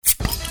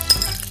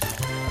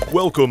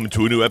Welcome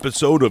to a new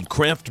episode of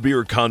Craft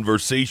Beer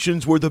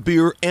Conversations, where the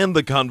beer and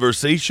the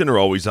conversation are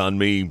always on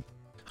me.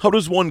 How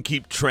does one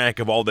keep track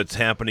of all that's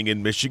happening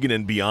in Michigan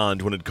and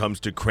beyond when it comes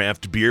to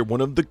craft beer,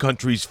 one of the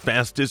country's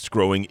fastest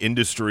growing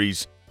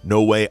industries?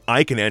 No way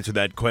I can answer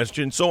that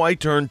question, so I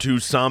turned to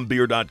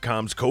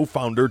SomBeer.com's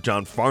co-founder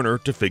John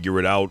Farner to figure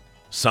it out.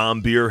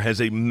 SomBeer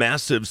has a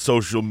massive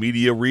social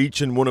media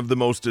reach and one of the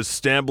most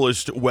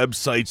established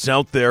websites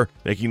out there,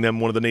 making them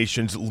one of the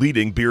nation's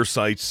leading beer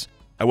sites.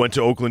 I went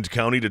to Oakland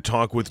County to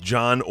talk with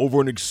John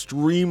over an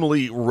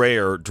extremely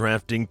rare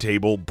drafting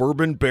table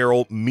bourbon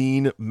barrel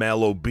mean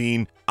mallow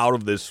bean, out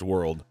of this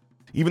world.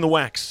 Even the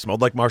wax smelled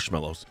like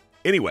marshmallows.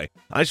 Anyway,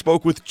 I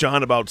spoke with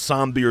John about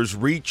SomBeer's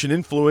reach and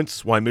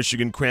influence, why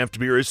Michigan craft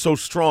beer is so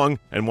strong,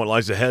 and what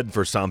lies ahead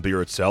for SomBeer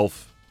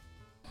itself.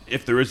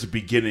 If there is a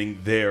beginning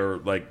there,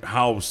 like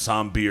how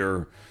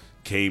SomBeer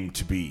came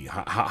to be,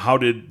 how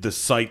did the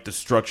site, the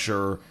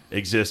structure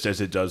exist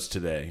as it does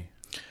today?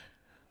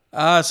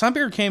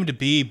 SomBeer came to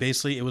be,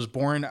 basically, it was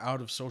born out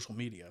of social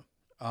media.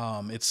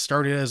 It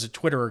started as a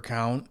Twitter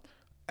account,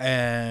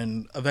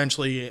 and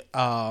eventually it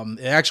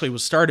actually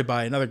was started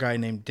by another guy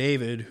named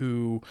David,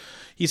 who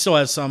he still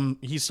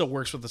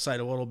works with the site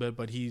a little bit,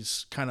 but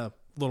he's kind of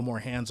a little more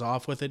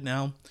hands-off with it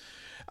now.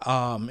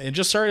 It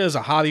just started as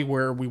a hobby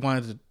where we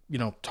wanted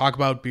to, talk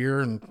about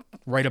beer and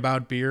write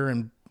about beer,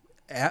 and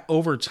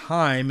over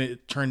time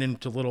it turned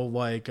into little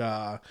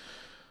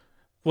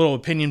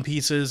opinion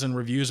pieces and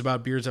reviews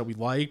about beers that we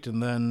liked,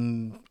 and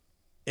then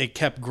it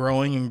kept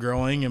growing and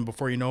growing, and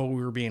before you know it,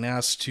 we were being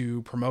asked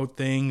to promote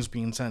things,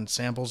 being sent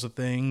samples of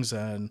things,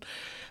 and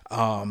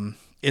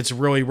it's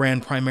really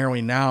ran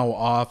primarily now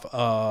off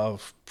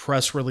of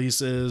press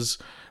releases,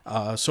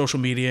 social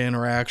media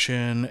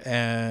interaction,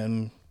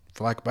 and,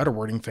 for lack of better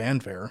wording,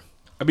 fanfare.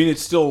 I mean,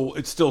 it's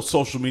still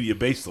social media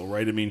based, though,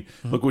 right? I mean,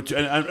 look,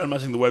 I'm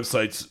not saying the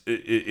website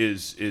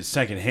is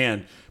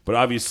secondhand, but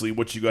obviously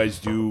what you guys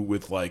do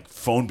with like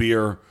phone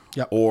beer,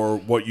 yep, or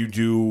what you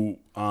do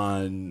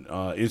on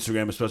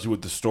Instagram, especially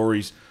with the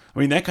stories. I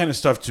mean, that kind of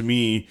stuff, to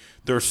me,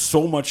 there's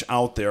so much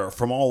out there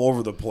from all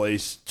over the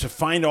place. To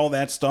find all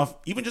that stuff,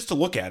 even just to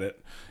look at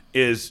it,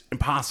 is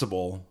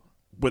impossible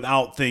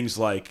without things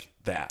like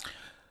that.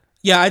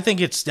 Yeah, I think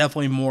it's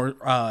definitely more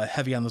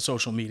heavy on the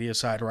social media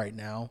side right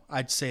now.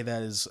 I'd say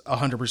that is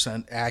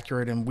 100%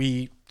 accurate, and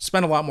we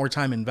spend a lot more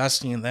time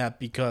investing in that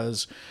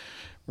because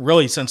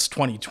really since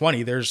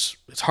 2020,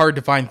 it's hard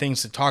to find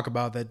things to talk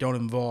about that don't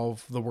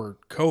involve the word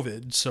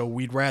COVID, so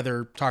we'd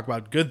rather talk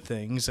about good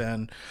things.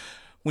 And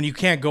when you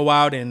can't go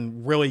out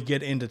and really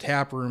get into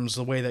tap rooms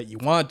the way that you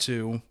want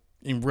to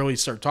and really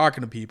start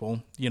talking to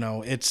people,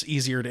 it's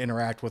easier to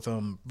interact with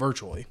them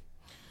virtually.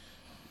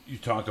 You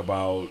talk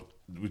about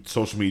with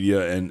social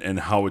media and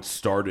how it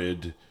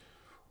started.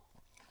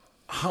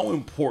 How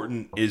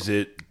important is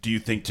it, do you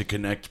think, to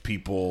connect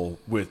people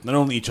with not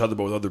only each other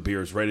but with other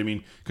beers, right? I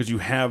mean, because you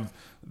have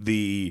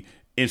the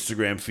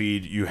Instagram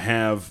feed, you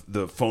have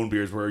the phone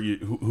beers where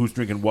who's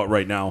drinking what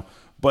right now,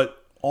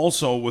 but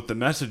also with the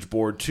message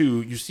board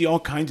too, you see all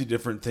kinds of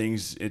different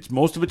things.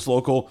 Most of it's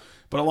local,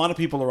 but a lot of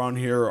people around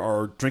here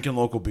are drinking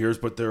local beers,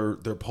 but they're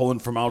pulling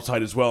from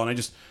outside as well.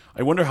 And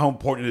I wonder how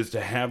important it is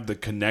to have the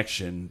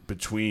connection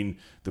between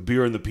the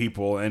beer and the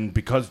people. And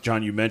because,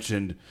 John, you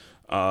mentioned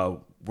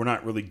we're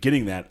not really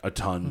getting that a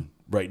ton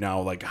right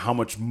now, like how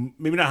much,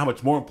 maybe not how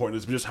much more important it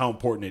is, but just how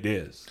important it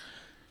is.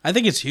 I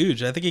think it's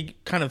huge. I think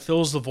it kind of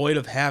fills the void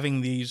of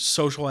having the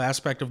social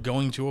aspect of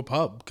going to a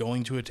pub,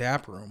 going to a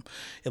tap room.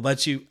 It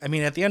lets you,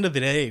 at the end of the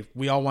day,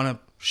 we all want to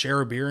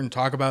share a beer and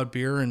talk about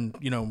beer and,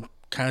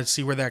 kind of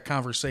see where that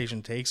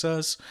conversation takes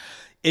us.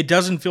 It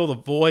doesn't fill the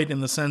void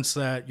in the sense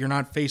that you're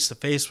not face to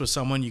face with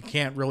someone. You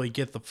can't really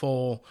get the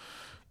full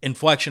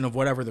inflection of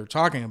whatever they're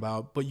talking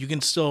about, but you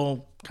can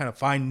still kind of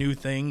find new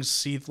things.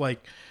 See,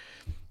 like,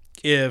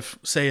 if,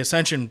 say,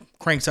 Ascension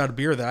cranks out a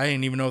beer that I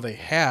didn't even know they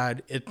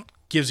had, it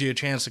gives you a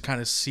chance to kind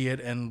of see it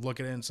and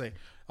look at it and say,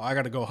 oh, I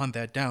got to go hunt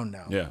that down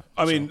now. Yeah.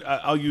 I mean,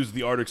 I'll use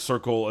the Arctic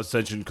Circle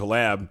Ascension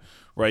collab,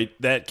 right?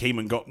 That came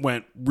and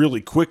went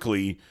really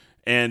quickly.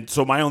 And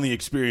so my only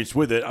experience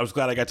with it, I was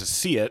glad I got to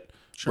see it.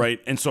 Sure.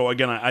 Right. And so,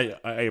 again, I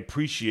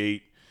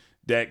appreciate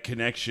that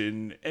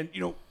connection. And,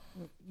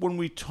 when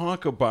we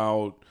talk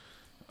about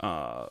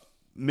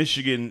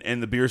Michigan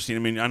and the beer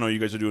scene, I know you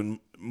guys are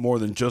doing more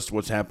than just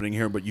what's happening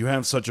here, but you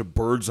have such a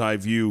bird's eye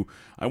view.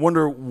 I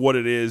wonder what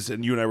it is,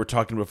 and you and I were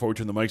talking before we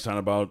turned the mics on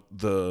about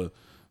the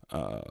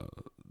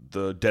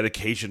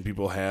dedication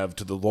people have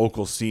to the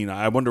local scene.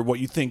 I wonder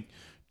what you think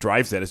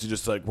drives that. Is it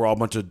just like we're all a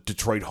bunch of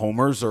Detroit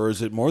homers, or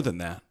is it more than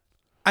that?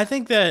 I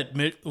think that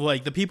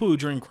the people who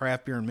drink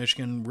craft beer in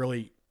Michigan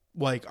really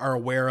are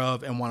aware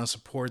of and want to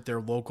support their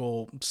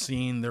local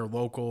scene, their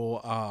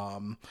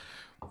local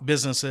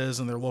businesses,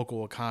 and their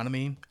local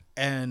economy.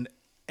 And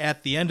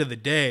at the end of the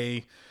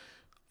day,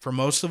 for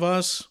most of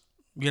us,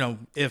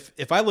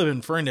 if I live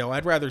in Ferndale,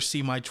 I'd rather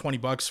see my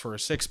 $20 for a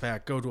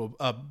 6-pack go to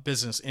a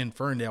business in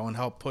Ferndale and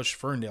help push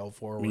Ferndale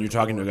forward. You're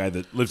talking to a guy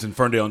that lives in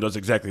Ferndale and does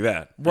exactly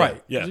that.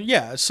 Right. Yeah.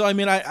 Yeah. So,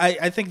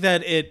 I think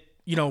that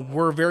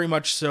we're very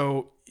much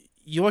so,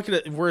 you look at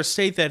it, we're a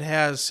state that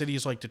has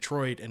cities like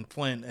Detroit and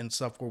Flint and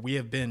stuff where we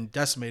have been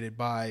decimated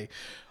by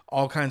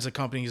all kinds of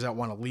companies that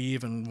want to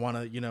leave and want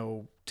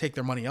to, take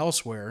their money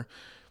elsewhere.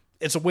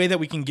 It's a way that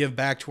we can give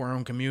back to our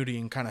own community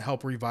and kind of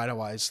help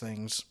revitalize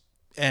things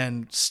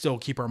and still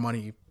keep our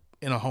money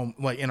in a home,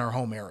 like in our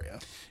home area.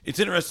 It's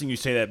interesting you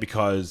say that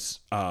because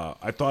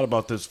I thought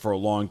about this for a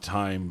long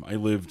time. I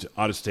lived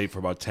out of state for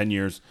about 10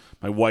 years.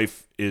 My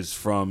wife is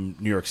from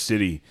New York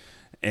City,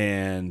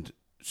 and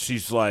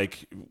she's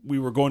like, we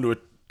were going to a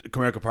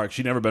Comerica Park.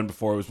 She'd never been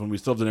before. It was when we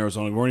still lived in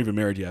Arizona. We weren't even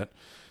married yet.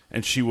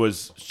 And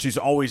she's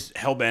always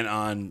hell-bent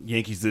on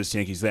Yankees this,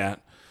 Yankees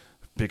that,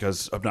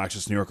 because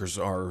obnoxious New Yorkers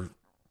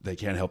they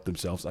can't help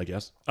themselves, I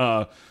guess.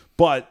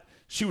 But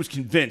she was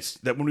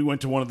convinced that when we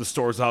went to one of the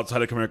stores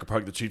outside of Comerica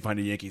Park that she'd find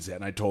a Yankees hat.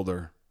 And I told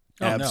her,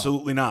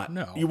 absolutely not.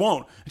 No. You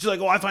won't. And she's like,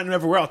 I find them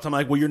everywhere else. I'm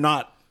like, well, you're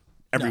not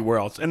everywhere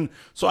else. And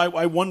so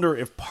I wonder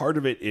if part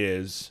of it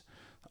is,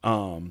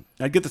 I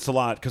get this a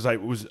lot because I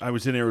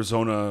was in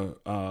Arizona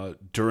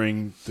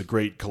during the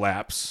great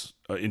collapse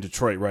in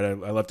Detroit, right?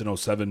 I left in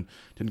 2007,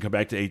 didn't come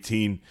back to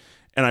 2018.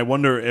 And I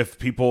wonder if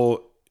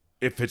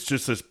it's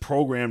just this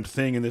programmed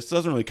thing, and this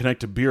doesn't really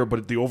connect to beer,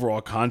 but the overall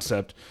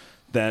concept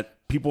that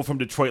people from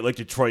Detroit like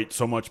Detroit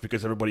so much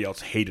because everybody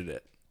else hated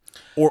it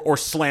or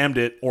slammed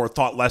it or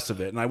thought less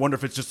of it. And I wonder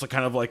if it's just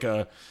kind of like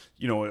a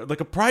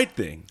pride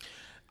thing.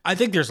 I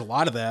think there's a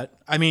lot of that.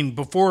 I mean,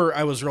 before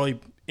I was really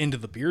into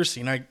the beer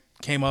scene, I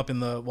came up in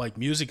the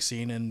music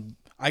scene, and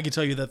I can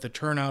tell you that the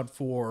turnout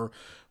for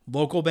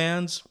local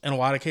bands in a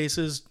lot of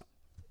cases,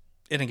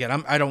 and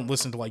again, I don't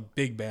listen to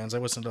big bands. I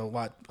listen to a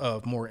lot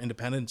of more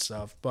independent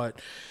stuff,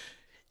 but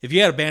if you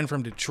had a band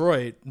from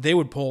Detroit, they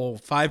would pull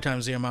 5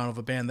 times the amount of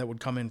a band that would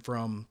come in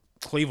from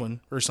Cleveland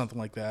or something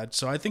like that.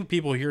 So I think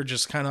people here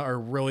just kind of are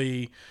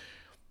really,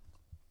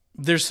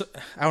 I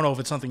don't know if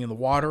it's something in the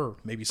water or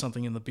maybe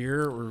something in the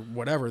beer or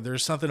whatever.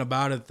 There's something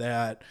about it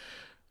that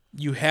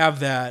you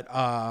have that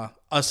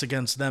us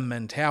against them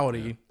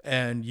mentality,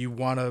 and you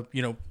want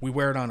to, we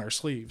wear it on our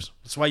sleeves.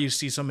 That's why you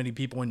see so many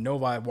people in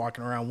Novi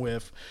walking around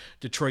with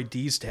Detroit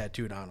D's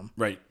tattooed on them.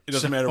 Right. It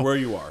doesn't matter where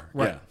you are.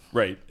 Right. Yeah.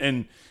 Right.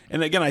 And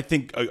again, I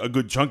think a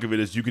good chunk of it,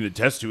 as you can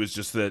attest to, is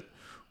just that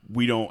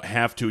we don't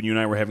have to, and you and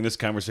I were having this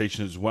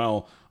conversation as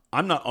well.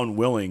 I'm not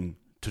unwilling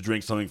to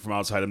drink something from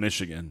outside of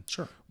Michigan.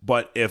 Sure.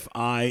 But if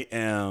I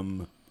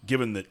am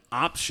given the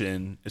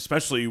option,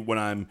 especially when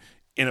I'm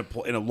in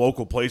a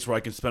local place where I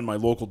can spend my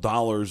local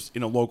dollars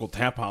in a local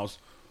tap house,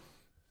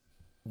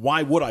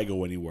 why would I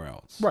go anywhere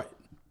else? Right.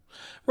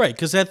 Right,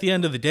 because at the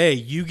end of the day,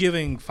 you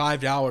giving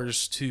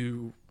 $5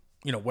 to,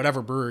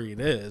 whatever brewery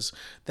it is,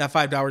 that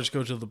 $5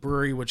 goes to the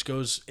brewery, which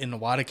goes in a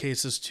lot of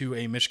cases to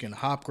a Michigan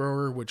hop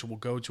grower, which will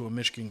go to a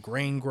Michigan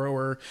grain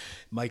grower,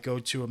 might go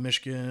to a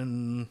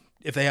Michigan,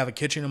 if they have a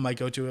kitchen, it might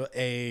go to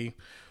a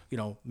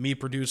meat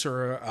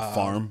producer,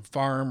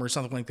 farm or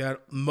something like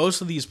that.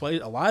 Most of these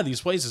places, a lot of these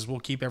places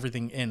will keep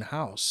everything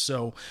in-house.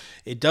 So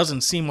it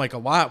doesn't seem like a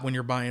lot when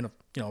you're buying a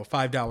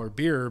 $5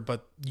 beer,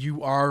 but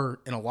you are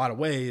in a lot of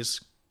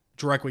ways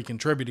directly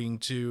contributing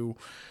to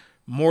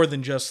more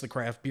than just the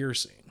craft beer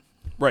scene.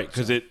 Right,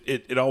 because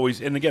it always,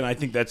 and again, I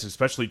think that's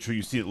especially true.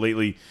 You see it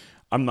lately.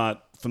 I'm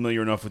not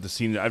familiar enough with the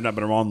scene. I've not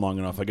been around long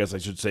enough, I guess I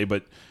should say,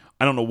 but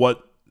I don't know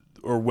what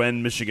or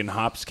when Michigan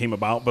hops came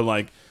about,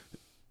 but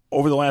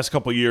over the last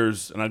couple of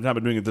years, and I've not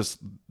been doing it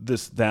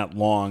that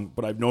long,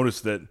 but I've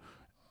noticed that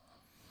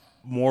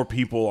more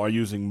people are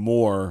using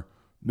more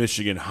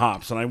Michigan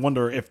hops, and I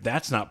wonder if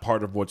that's not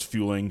part of what's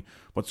fueling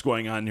what's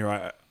going on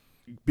here.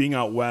 Being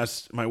out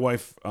west, my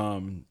wife,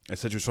 I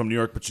said she was from New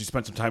York, but she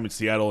spent some time in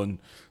Seattle, and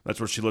that's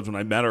where she lived when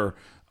I met her.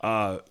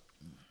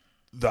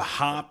 The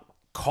hop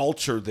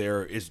culture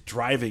there is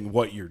driving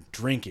what you're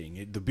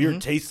drinking. The beer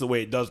tastes the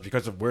way it does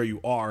because of where you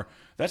are.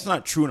 That's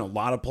not true in a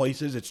lot of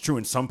places. It's true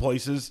in some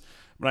places.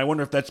 But I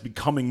wonder if that's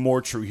becoming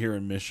more true here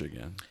in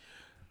Michigan.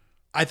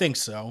 I think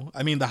so.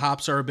 I mean, the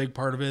hops are a big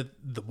part of it.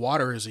 The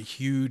water is a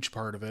huge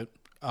part of it.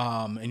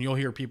 And you'll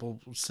hear people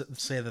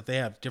say that they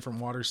have different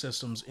water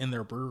systems in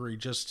their brewery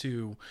just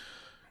to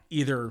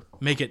either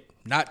make it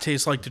not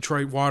taste like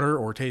Detroit water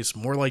or taste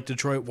more like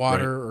Detroit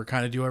water, right, or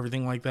kind of do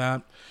everything like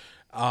that.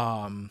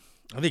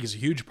 I think it's a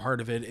huge part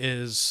of it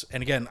is,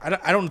 and again,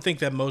 I don't think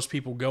that most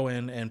people go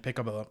in and pick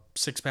up a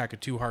 6-pack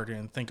of Two Heart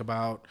and think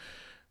about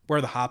where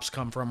the hops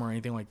come from or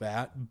anything like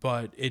that,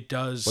 but it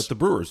does. But the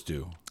brewers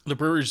do. The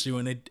brewers do,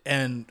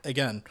 and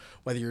again,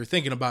 whether you're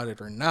thinking about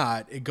it or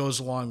not, it goes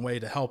a long way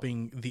to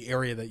helping the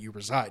area that you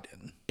reside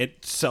in.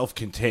 It's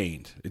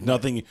self-contained.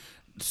 Nothing,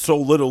 so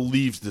little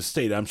leaves the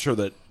state. I'm sure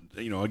that,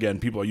 again,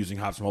 people are using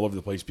hops from all over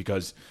the place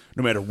because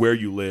no matter where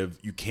you live,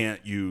 you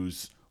can't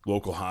use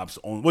local hops.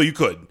 Well, you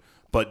could,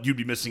 but you'd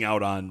be missing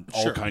out on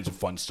all kinds of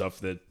fun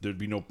stuff that there'd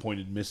be no point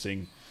in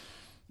missing.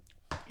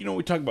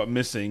 We talk about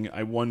missing,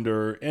 I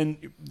wonder,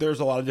 and there's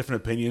a lot of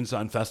different opinions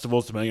on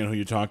festivals depending on who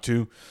you talk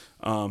to.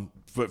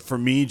 But for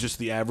me, just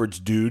the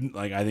average dude,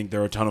 I think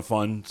they're a ton of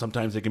fun.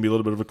 Sometimes they can be a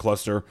little bit of a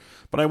cluster,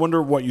 but I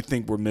wonder what you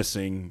think we're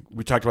missing.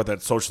 We talked about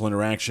that social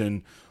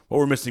interaction, what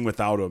we're missing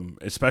without them,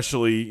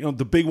 especially,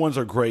 the big ones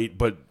are great,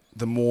 but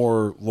the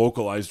more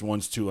localized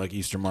ones too, like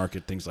Easter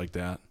Market, things like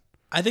that?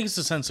 I think it's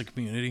a sense of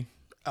community.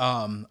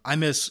 I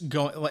miss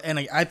going,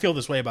 and I feel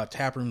this way about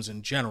tap rooms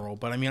in general,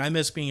 but I mean, I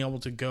miss being able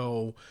to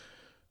go.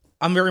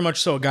 I'm very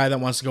much so a guy that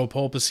wants to go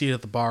pull up a seat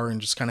at the bar and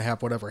just kind of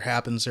have whatever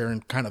happens there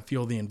and kind of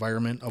feel the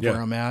environment of where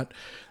I'm at.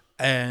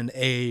 And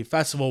a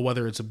festival,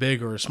 whether it's a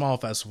big or a small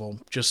festival,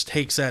 just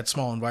takes that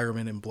small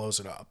environment and blows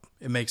it up.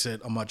 It makes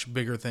it a much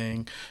bigger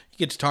thing. You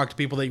get to talk to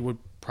people that you would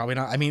probably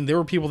not. I mean, there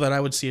were people that I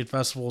would see at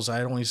festivals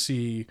I'd only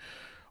see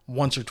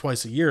once or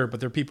twice a year, but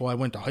they're people I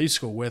went to high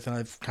school with, and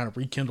I've kind of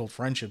rekindled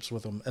friendships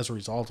with them as a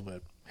result of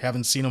it.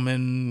 Haven't seen them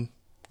in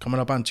coming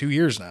up on 2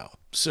 years now.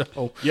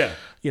 So,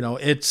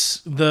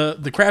 it's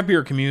the craft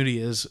beer community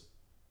is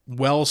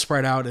well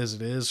spread out as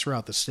it is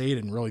throughout the state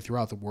and really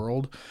throughout the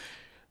world.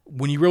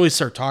 When you really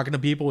start talking to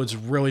people, it's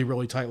really,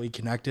 really tightly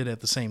connected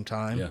at the same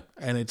time. Yeah.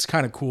 And it's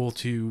kind of cool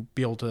to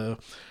be able to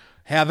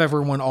have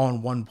everyone all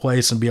in one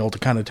place and be able to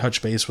kind of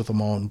touch base with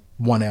them all in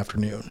one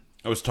afternoon.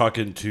 I was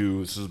talking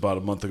to, this was about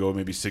a month ago,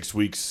 maybe 6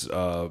 weeks,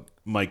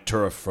 Mike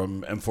Turriff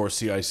from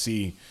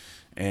M4CIC,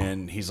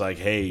 and he's like,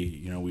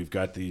 hey, we've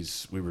got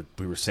these, we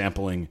were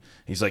sampling.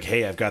 He's like,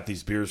 hey, I've got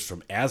these beers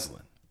from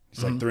Aslan.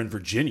 He's like, they're in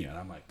Virginia. And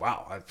I'm like,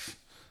 wow,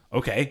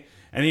 okay.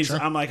 And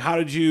I'm like, how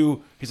did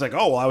you, he's like,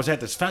 oh, well, I was at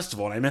this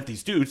festival and I met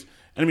these dudes.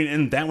 And I mean,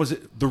 and that was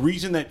it. The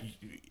reason that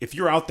if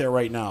you're out there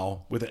right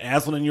now with an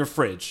Aslan in your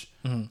fridge,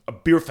 a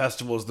beer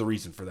festival is the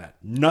reason for that.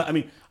 I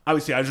mean,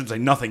 obviously I shouldn't say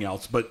nothing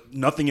else, but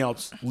nothing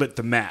else lit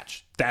the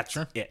match. That's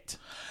it.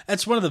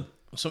 That's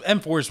so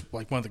M4 is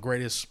like one of the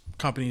greatest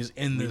companies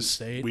in this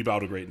state. We bow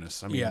to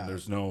greatness. I mean,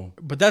 there's no.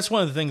 But that's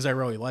one of the things I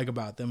really like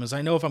about them is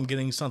I know if I'm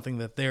getting something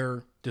that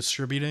they're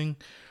distributing,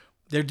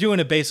 they're doing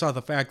it based off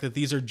the fact that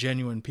these are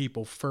genuine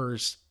people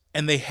first,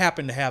 and they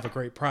happen to have a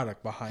great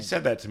product behind. He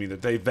said that to me,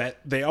 that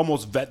they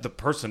almost vet the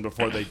person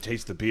before they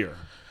taste the beer.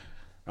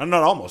 Not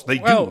almost, they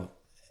do.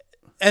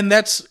 And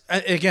that's,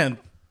 again,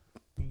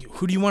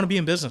 who do you want to be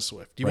in business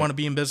with? Do you want to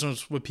be in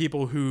business with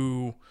people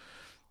who,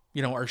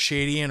 are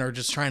shady and are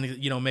just trying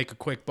to, make a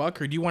quick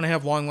buck, or do you want to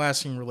have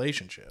long-lasting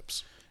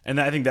relationships? And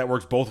I think that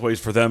works both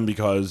ways for them,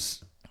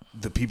 because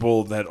the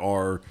people that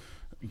are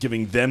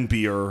giving them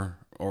beer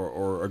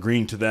or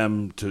agreeing to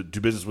them to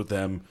do business with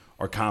them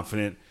are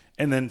confident.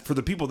 And then for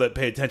the people that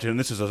pay attention, and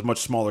this is a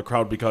much smaller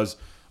crowd, because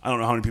I don't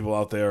know how many people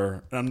out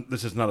there, and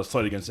this is not a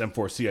slight against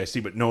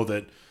M4CIC, but know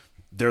that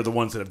they're the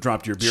ones that have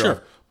dropped your beer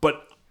off.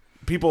 But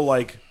people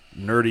like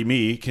nerdy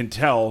me can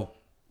tell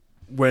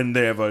when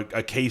they have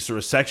a case or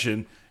a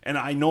section, and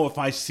I know if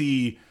I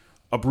see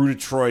a Brew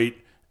Detroit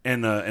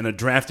and a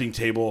drafting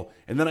table,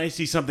 and then I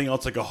see something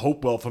else like a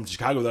Hopewell from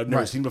Chicago that I've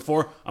never seen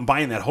before, I'm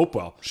buying that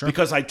Hopewell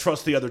because I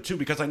trust the other two,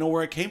 because I know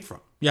where it came from.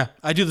 Yeah,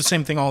 I do the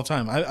same thing all the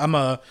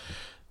time.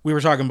 We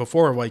were talking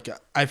before, like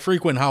I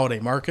frequent Holiday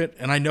Market,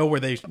 and I know where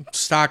they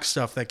stock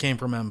stuff that came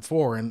from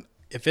M4, and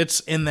if it's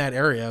in that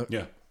area,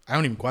 I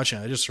don't even question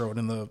it. I just throw it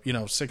in the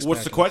 6-pack.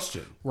 What's the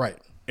question? Right.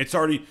 It's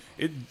already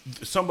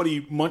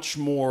somebody much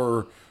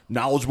more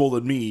knowledgeable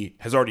than me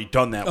has already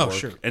done that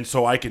work, and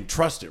so I can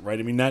trust it. Right.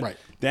 I mean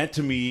that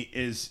to me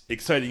is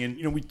exciting.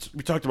 And we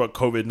talked about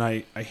COVID, and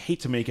I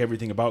hate to make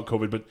everything about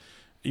COVID, but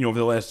over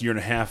the last year and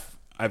a half,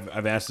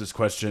 I've asked this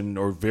question,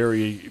 or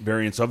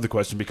variants of the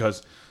question,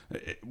 because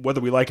whether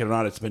we like it or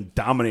not, it's been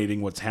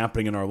dominating what's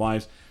happening in our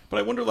lives. But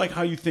I wonder,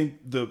 how you think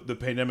the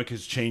pandemic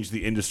has changed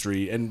the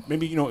industry, and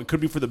maybe it could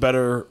be for the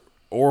better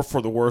or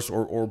for the worse,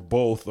 or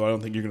both. Though I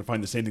don't think you're going to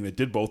find the same thing that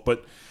did both.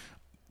 But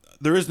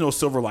there is no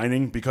silver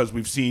lining, because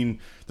we've seen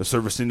the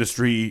service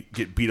industry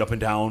get beat up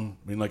and down.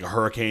 I mean, like a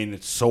hurricane,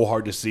 it's so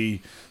hard to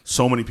see.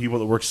 So many people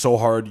that work so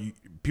hard.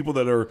 People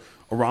that are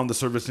around the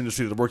service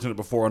industry that have worked in it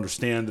before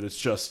understand that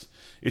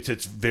it's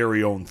its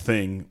very own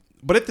thing.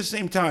 But at the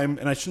same time,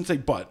 and I shouldn't say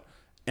but,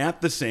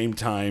 at the same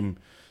time,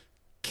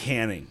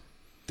 canning,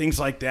 things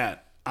like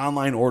that,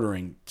 online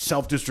ordering,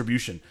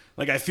 self-distribution.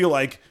 I feel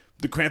like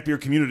the craft beer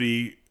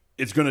community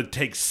is going to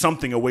take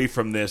something away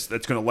from this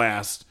that's going to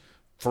last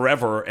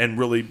forever and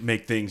really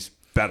make things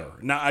better.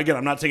 Now, again,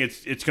 I'm not saying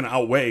it's going to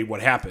outweigh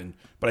what happened,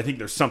 but I think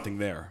there's something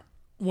there.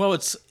 Well,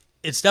 it's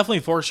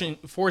definitely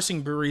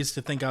forcing breweries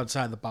to think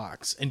outside the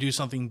box and do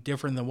something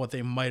different than what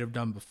they might have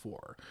done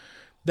before.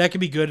 That can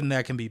be good and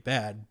that can be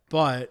bad,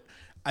 but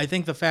I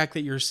think the fact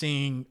that you're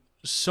seeing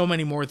so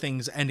many more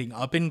things ending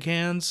up in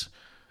cans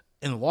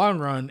in the long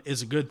run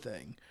is a good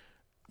thing.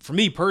 For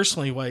me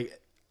personally,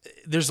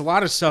 there's a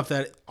lot of stuff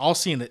that I'll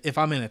see if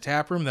I'm in a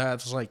tap room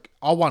that's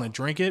I'll want to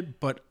drink it,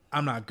 but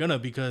I'm not gonna,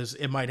 because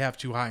it might have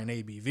too high an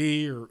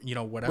ABV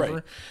or whatever.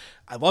 Right.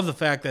 I love the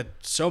fact that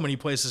so many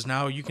places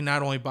now you can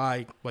not only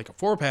buy a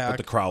 4-pack,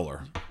 the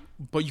Crowler,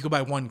 but you can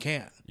buy one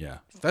can. Yeah,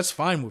 that's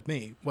fine with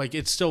me.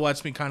 It still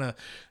lets me kind of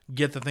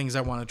get the things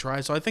I want to try.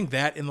 So I think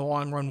that in the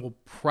long run will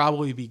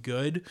probably be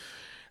good.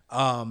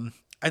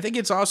 I think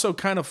it's also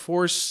kind of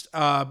forced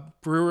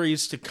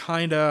breweries to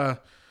kind of,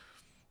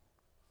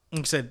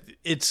 like I said,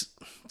 it's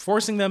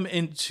forcing them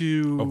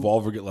into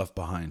evolve or get left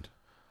behind.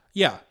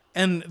 Yeah.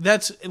 And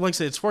that's, like I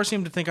said, it's forcing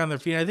them to think on their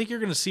feet. I think you're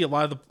going to see a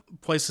lot of the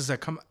places that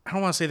come, I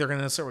don't want to say they're going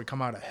to necessarily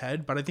come out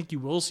ahead, but I think you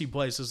will see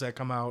places that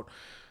come out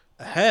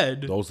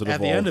ahead Those that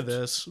at the end of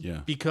evolved. this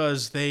Yeah.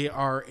 because they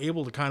are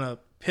able to kind of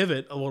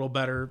pivot a little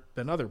better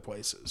than other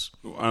places.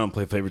 I don't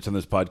play favorites on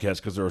this podcast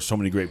because there are so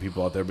many great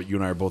people out there, but you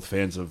and I are both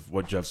fans of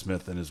what Jeff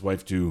Smith and his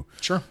wife do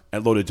Sure.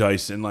 at Loaded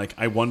Dice. And, like,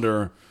 I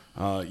wonder,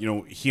 he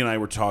and I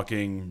were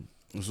talking,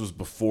 this was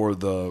before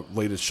the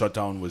latest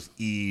shutdown was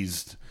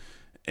eased,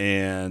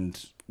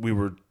 and we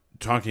were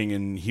talking,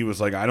 and he was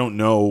like, I don't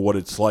know what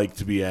it's like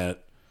to be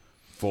at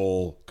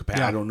full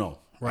capacity. Yeah. I don't know.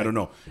 Right. I don't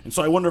know. And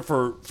so I wonder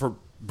for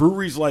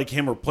breweries like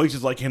him or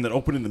places like him that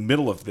open in the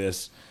middle of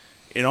this,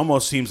 it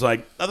almost seems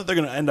like not that they're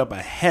going to end up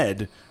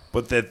ahead,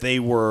 but that they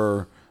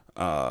were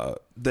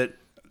that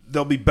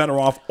they'll be better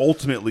off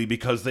ultimately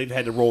because they've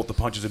had to roll with the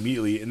punches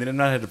immediately, and they've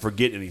not had to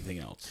forget anything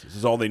else. This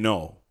is all they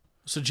know.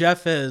 So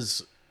Jeff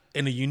is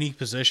in a unique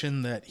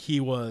position that he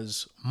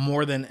was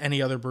more than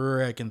any other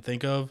brewer I can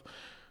think of.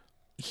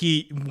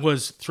 He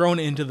was thrown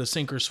into the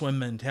sink or swim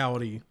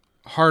mentality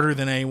harder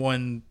than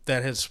anyone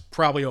that has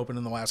probably opened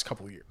in the last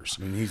couple of years.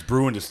 I mean, he's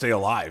brewing to stay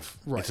alive.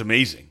 Right. It's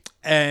amazing.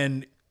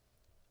 And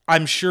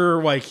I'm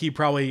sure like he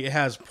probably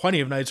has plenty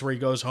of nights where he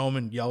goes home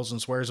and yells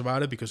and swears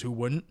about it because who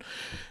wouldn't?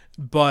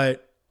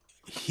 But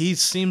he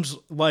seems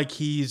like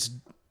he's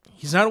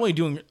not only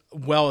doing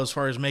well as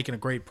far as making a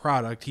great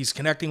product, he's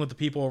connecting with the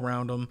people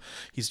around him.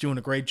 He's doing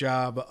a great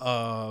job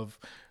of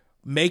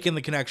making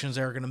the connections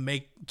that are going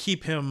to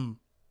keep him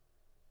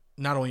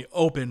not only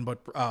open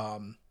but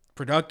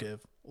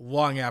productive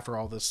long after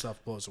all this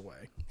stuff blows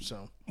away.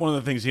 So One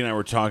of the things he and I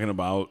were talking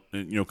about,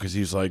 because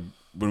he's like,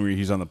 when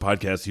he's on the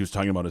podcast, he was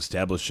talking about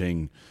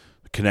establishing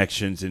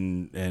connections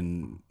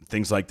and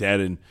things like that.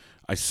 And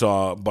I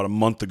saw about a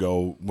month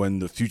ago when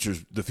the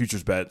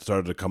futures bet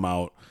started to come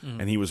out,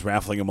 and he was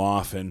raffling them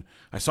off, and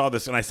I saw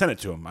this and I sent it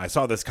to him. I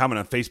saw this comment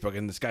on Facebook,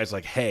 and this guy's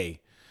like,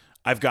 "Hey,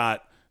 I've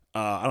got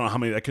I don't know how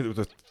many. It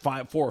was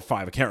 4 or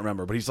 5. I can't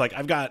remember, but he's like,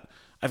 I've got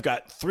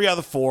 3 out of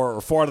the 4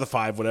 or 4 out of the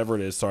 5, whatever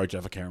it is. Sorry,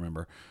 Jeff, I can't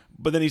remember.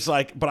 But then he's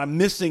like, but I'm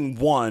missing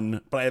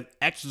one, but I have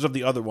extras of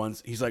the other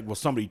ones. He's like, well,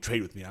 somebody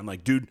trade with me. I'm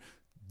like, dude,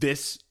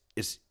 this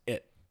is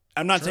it.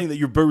 I'm not saying that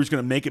your brewery's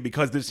going to make it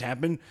because this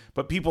happened,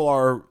 but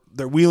people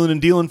they're wheeling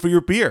and dealing for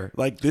your beer.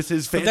 Like, this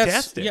is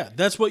fantastic.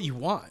 That's what you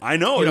want. I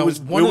know. It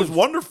was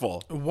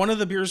wonderful. One of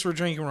the beers we're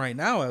drinking right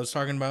now, I was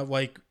talking about,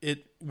 like,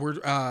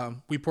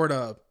 we poured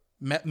a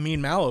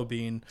Mean Mallow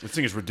bean. This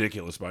thing is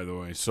ridiculous, by the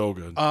way. So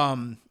good.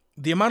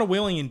 The amount of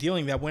wheeling and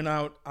dealing that went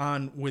out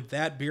on with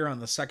that beer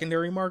on the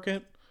secondary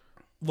market,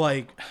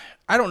 like,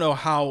 I don't know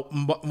how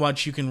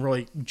much you can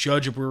really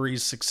judge a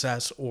brewery's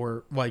success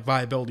or like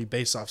viability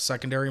based off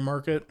secondary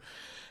market.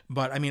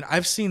 But I mean,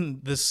 I've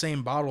seen this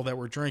same bottle that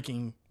we're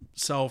drinking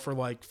sell for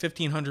like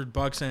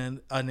 $1,500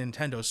 and a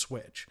Nintendo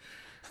Switch.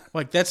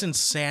 Like, that's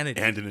insanity.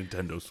 And a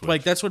Nintendo Switch.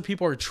 Like, that's what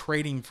people are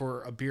trading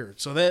for a beer.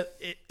 So that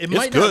it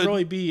might good. not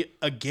really be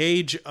a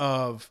gauge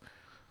of,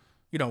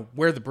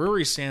 where the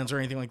brewery stands or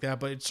anything like that,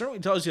 but it certainly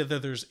tells you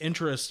that there's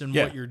interest in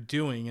what you're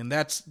doing, and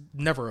that's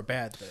never a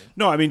bad thing.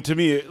 No, I mean, to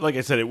me, like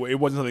I said, it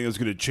wasn't something that was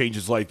going to change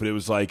his life, but it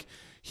was like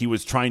he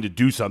was trying to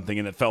do something,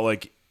 and it felt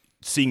like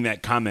seeing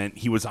that comment,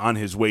 he was on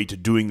his way to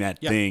doing that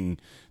thing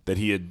that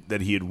he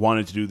had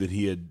wanted to do, that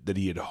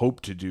he had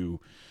hoped to do.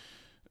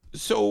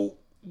 So,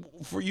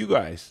 for you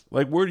guys,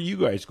 like, where do you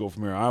guys go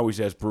from here? I always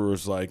ask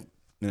brewers, like,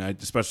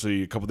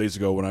 especially a couple days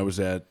ago when I was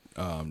at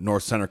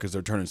North Center because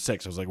they're turning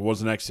 6. I was like, what does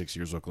the next 6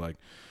 years look like?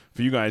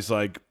 For you guys,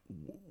 like,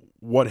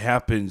 what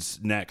happens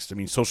next? I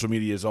mean, social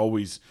media is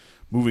always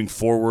moving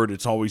forward.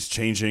 It's always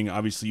changing.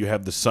 Obviously, you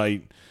have the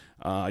site.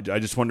 I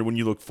just wonder when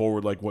you look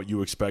forward, like, what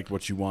you expect,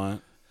 what you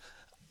want.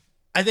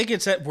 I think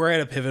we're at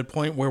a pivot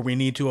point where we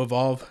need to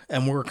evolve,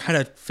 and we're kind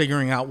of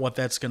figuring out what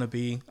that's going to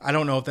be. I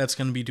don't know if that's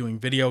going to be doing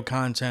video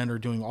content or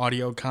doing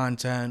audio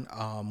content.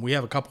 We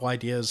have a couple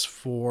ideas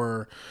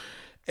for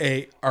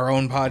our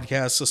own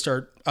podcast to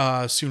start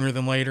sooner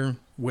than later,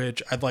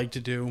 which I'd like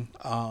to do.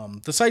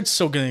 The site's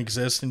still going to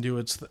exist and do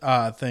its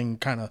thing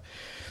kind of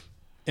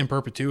in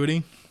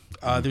perpetuity.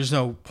 There's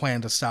no plan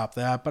to stop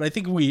that, but I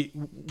think we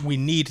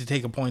need to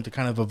take a point to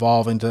kind of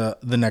evolve into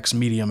the next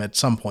medium at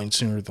some point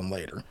sooner than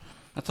later.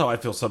 That's how I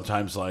feel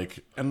sometimes.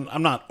 Like, and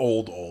I'm not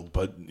old,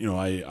 but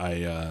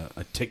I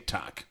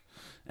TikTok,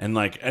 and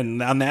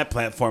on that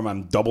platform,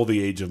 I'm double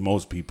the age of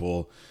most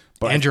people.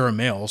 But and you're a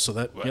male, so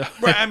that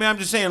right. I mean, I'm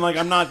just saying, like,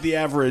 I'm not the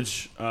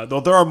average.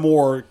 Though there are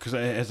more because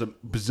it has a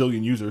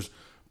bazillion users.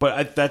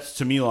 But that's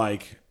to me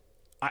like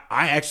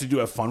I actually do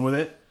have fun with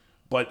it.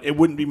 But it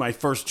wouldn't be my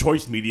first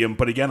choice medium.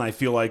 But again, I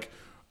feel like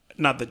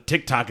not that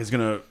TikTok is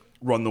going to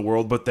run the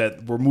world, but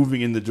that we're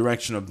moving in the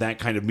direction of that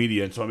kind of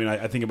media. And so, I mean,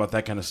 I think about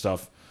that kind of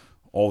stuff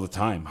all the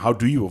time. How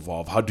do you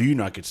evolve? How do you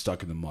not get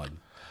stuck in the mud?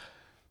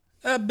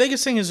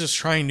 Biggest thing is just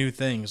trying new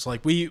things.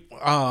 Like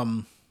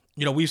I've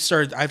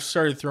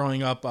started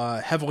throwing up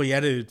heavily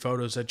edited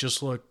photos that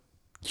just look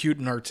cute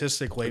and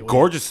artistic lately.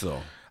 Gorgeous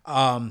though.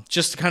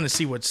 just to kind of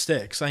see what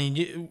sticks. I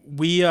mean,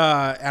 we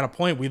at a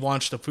point we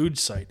launched a food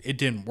site. It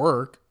didn't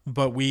work,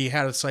 but we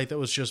had a site that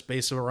was just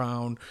based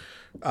around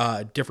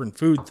different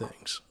food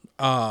things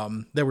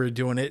that we were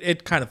doing.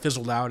 It kind of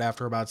fizzled out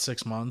after about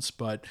 6 months,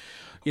 but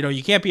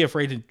you can't be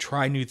afraid to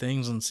try new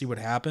things and see what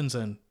happens.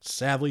 And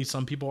sadly,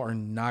 some people are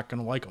not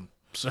going to like them.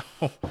 So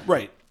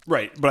Right.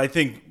 But I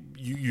think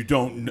you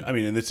don't. I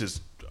mean, and this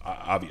is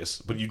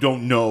obvious, but you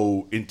don't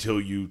know until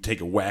you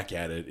take a whack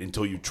at it,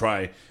 until you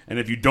try. And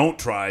if you don't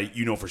try,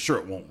 for sure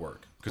it won't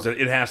work because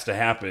it has to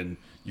happen.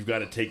 You've got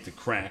to take the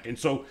crack. And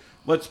so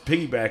let's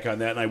piggyback on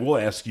that. And I will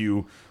ask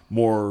you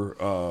more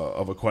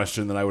of a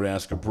question than I would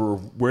ask a brewer.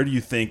 Where do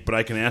you think? But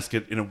I can ask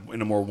it in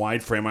a more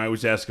wide frame. I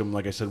always ask them,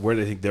 like I said, where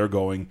do they think they're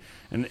going?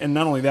 And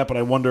not only that, but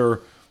I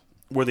wonder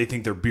where they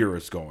think their beer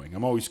is going.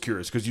 I'm always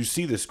curious because you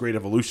see this great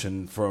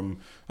evolution from,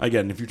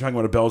 again, if you're talking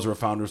about a Bell's or a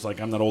Founders,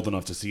 like I'm not old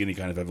enough to see any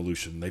kind of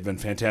evolution. They've been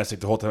fantastic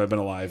the whole time I've been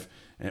alive,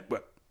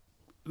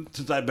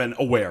 since I've been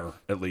aware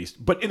at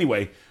least. But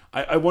anyway,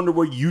 I wonder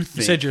where you think.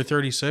 you said you're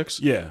 36.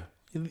 Yeah.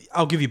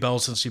 I'll give you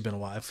bells since you've been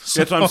alive.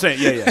 So. That's what I'm saying.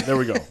 Yeah. There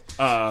we go.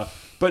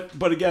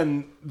 But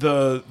again,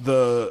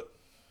 the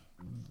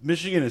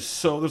Michigan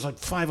is there's like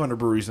 500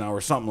 breweries now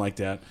or something like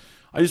that.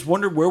 I just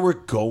wonder where we're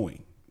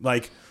going.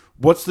 Like,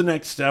 what's the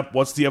next step?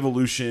 What's the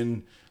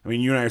evolution? I mean,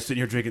 you and I are sitting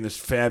here drinking this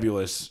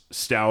fabulous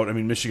stout. I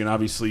mean, Michigan,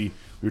 obviously,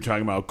 we were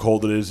talking about how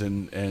cold it is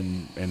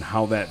and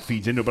how that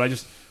feeds into it.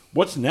 But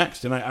what's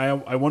next? And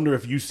I wonder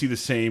if you see the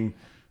same.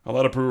 A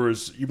lot of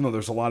brewers, even though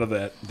there's a lot of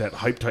that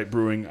hype type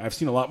brewing, I've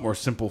seen a lot more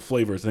simple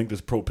flavors. I think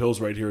this Pro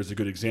Pils right here is a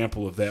good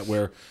example of that,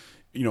 where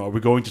are we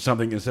going to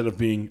something instead of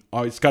being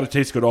it's got to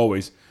taste good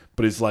always,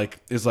 but it's like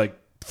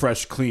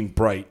fresh, clean,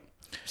 bright,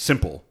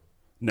 simple.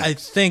 Next. I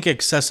think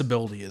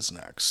accessibility is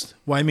next.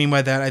 What I mean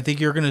by that, I think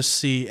you're going to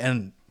see,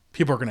 and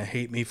people are going to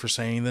hate me for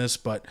saying this,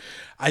 but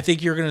I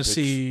think you're going to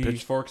see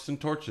pitchforks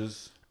and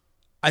torches.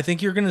 I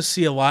think you're going to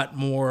see a lot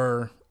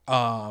more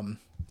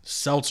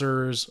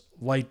seltzers,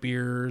 light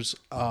beers,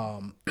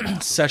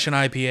 session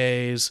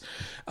IPAs,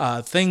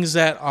 things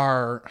that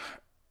are,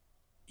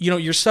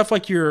 your stuff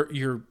like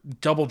your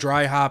double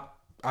dry hop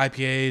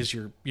IPAs,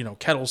 your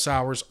kettle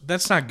sours.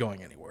 That's not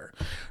going anywhere.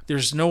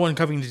 There's no one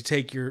coming to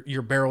take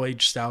your barrel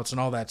aged stouts and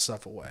all that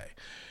stuff away.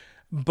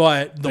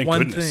 But the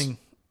one thing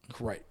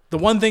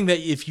that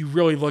if you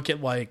really look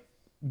at like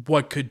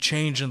what could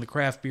change in the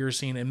craft beer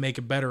scene and make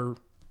it better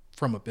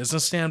from a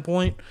business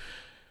standpoint,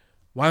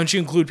 why don't you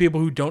include people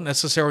who don't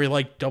necessarily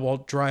like double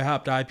dry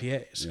hopped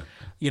IPAs?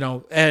 Yeah.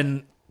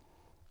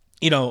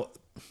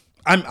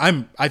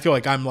 I feel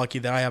like I'm lucky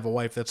that I have a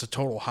wife that's a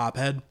total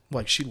hophead.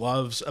 Like she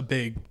loves a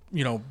big,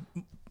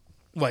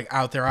 like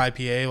out there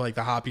IPA, like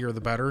the hoppier the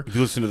better. If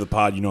you listen to the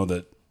pod, you know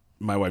that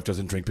my wife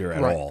doesn't drink beer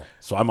at all.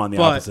 So I'm on the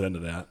opposite end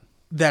of that.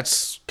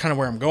 That's kind of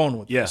where I'm going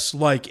with this.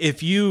 Like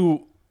if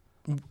you're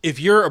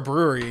a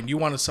brewery and you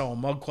want to sell a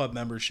Mug Club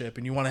membership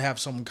and you want to have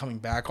someone coming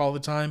back all the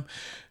time,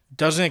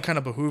 doesn't it kind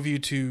of behoove you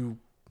to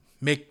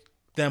make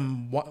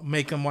them want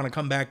to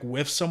come back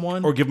with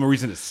someone, or give them a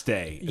reason to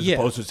stay as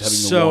opposed to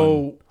just having the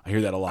one? I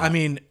hear that a lot. I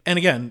mean, and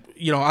again,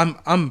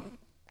 I'm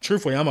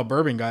truthfully, I'm a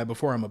bourbon guy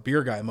before I'm a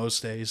beer guy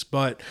most days,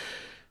 but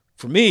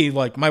for me,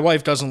 like my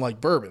wife doesn't like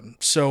bourbon,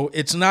 so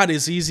it's not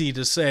as easy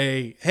to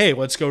say, hey,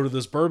 let's go to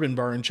this bourbon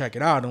bar and check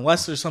it out,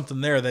 unless there's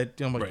something there that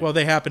I'm like, well,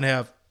 they happen to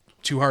have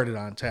Two Hearted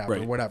on tap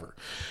or whatever.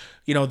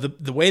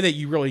 The way that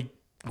you really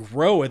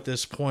grow at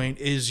this point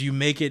is you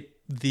make it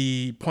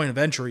the point of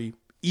entry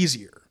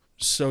easier.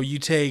 So you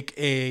take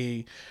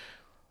it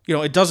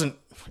doesn't,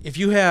 if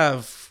you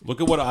have... Look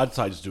at what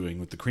Oddside's doing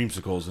with the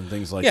creamsicles and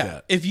things like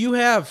that. If you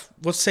have,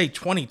 let's say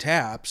 20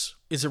 taps,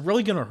 is it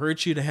really going to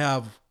hurt you to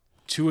have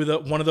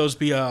one of those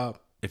be a...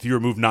 If you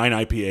remove 9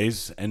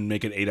 IPAs and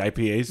make it 8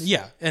 IPAs?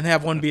 Yeah, and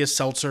have one be a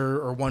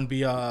seltzer or one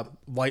be a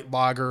light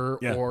lager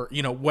or,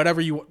 whatever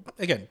you...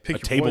 Again, pick your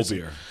table poison.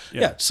 beer.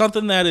 Yeah,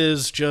 something that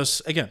is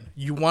just, again,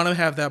 you want to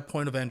have that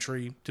point of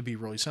entry to be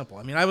really simple.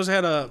 I mean, I was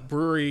at a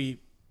brewery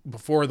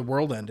before the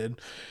world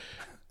ended,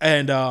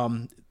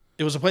 and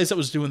it was a place that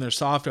was doing their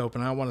soft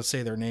open. I don't want to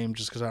say their name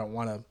just because I don't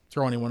want to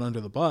throw anyone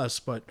under the bus,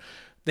 but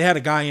they had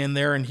a guy in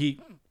there, and he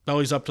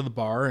bellies up to the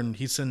bar, and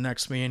he's sitting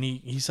next to me, and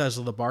he says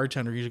to the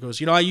bartender, he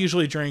goes, I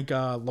usually drink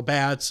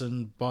Labatt's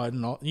and Bud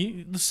and all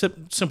the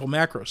simple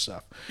macro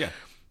stuff. Yeah.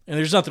 And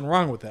there's nothing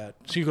wrong with that.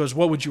 So he goes,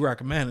 what would you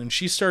recommend? And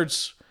she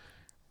starts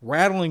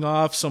rattling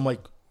off some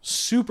like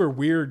super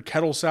weird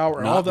kettle sour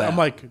and all that. I'm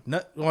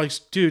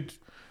like, dude,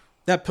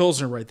 that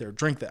Pilsner right there,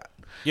 drink that.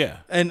 Yeah.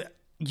 And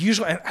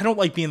usually I don't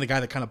like being the guy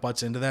that kind of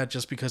butts into that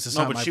just because it's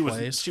not my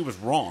place. She was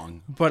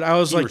wrong. But I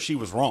was she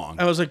was wrong.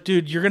 I was like,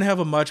 dude, you're going to have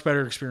a much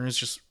better experience.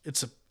 Just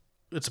it's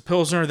a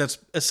Pilsner. That's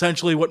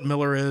essentially what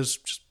Miller is.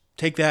 Just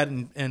take that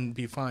and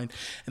be fine.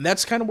 And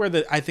that's kind of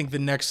where I think the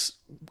next,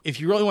 if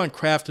you really want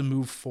craft to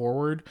move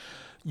forward,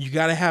 you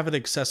got to have it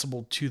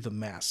accessible to the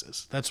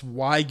masses. That's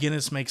why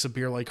Guinness makes a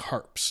beer like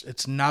Harps.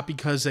 It's not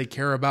because they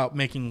care about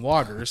making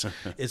lagers.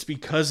 It's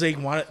because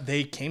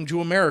they came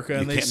to America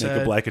and they said, can't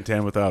make a black and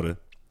tan without it.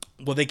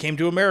 Well, they came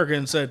to America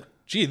and said,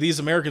 gee, these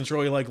Americans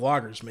really like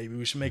lagers. Maybe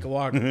we should make a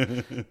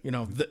lager.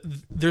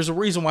 There's a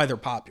reason why they're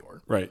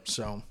popular. Right.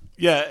 So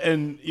yeah,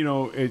 and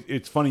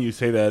it's funny you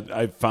say that.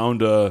 I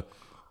found and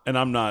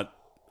I'm not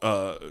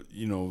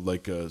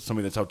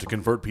somebody that's out to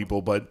convert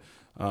people, but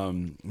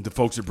the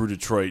folks at Brew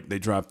Detroit, they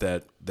dropped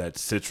that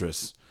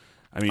citrus.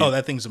 I mean,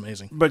 that thing's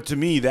amazing. But to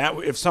me, that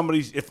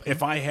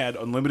if I had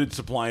unlimited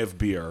supply of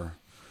beer,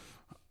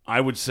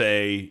 I would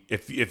say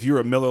if you're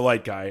a Miller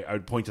Lite guy, I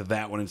would point to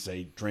that one and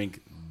say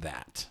drink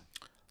that.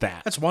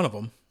 That's one of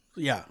them.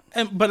 Yeah,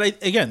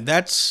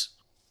 that's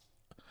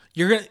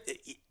you're gonna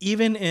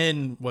even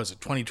in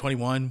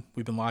 2021?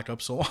 We've been locked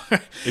up so long.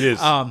 It is.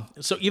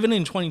 So even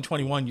in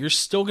 2021, you're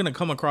still gonna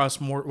come across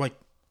more like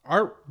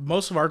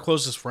most of our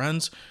closest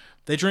friends.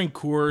 They drink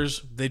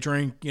Coors. They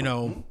drink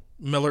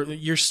Miller.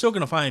 You're still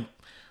gonna find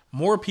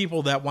more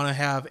people that want to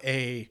have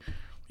a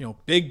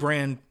big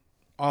brand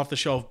off the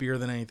shelf beer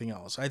than anything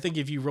else. I think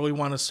if you really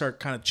want to start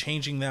kind of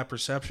changing that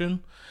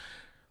perception,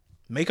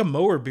 make a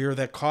mower beer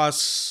that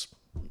costs,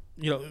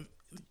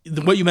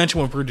 what you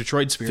mentioned with Brew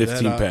Detroit's beer,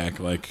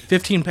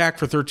 15 pack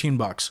for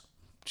 $13.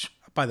 I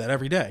buy that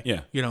every day.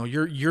 Yeah.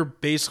 You're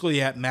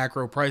basically at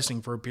macro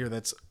pricing for a beer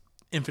that's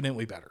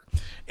infinitely better,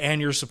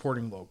 and you're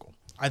supporting local.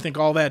 I think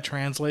all that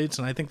translates,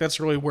 and I think that's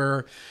really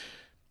where,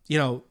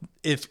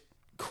 if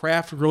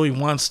craft really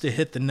wants to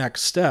hit the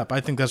next step,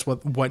 I think that's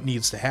what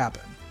needs to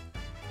happen.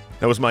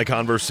 That was my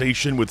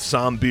conversation with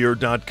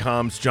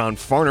SomBeer.com's John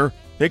Farner.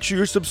 Make sure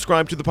you're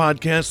subscribed to the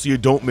podcast so you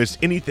don't miss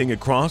anything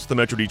across the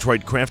Metro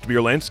Detroit craft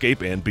beer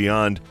landscape and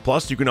beyond.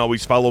 Plus, you can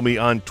always follow me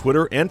on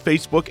Twitter and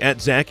Facebook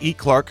at Zach E.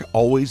 Clark,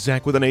 always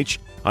Zach with an H,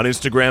 on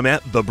Instagram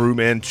at The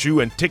Brewman Chew,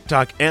 and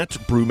TikTok at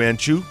Brewman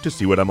Chew to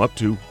see what I'm up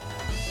to.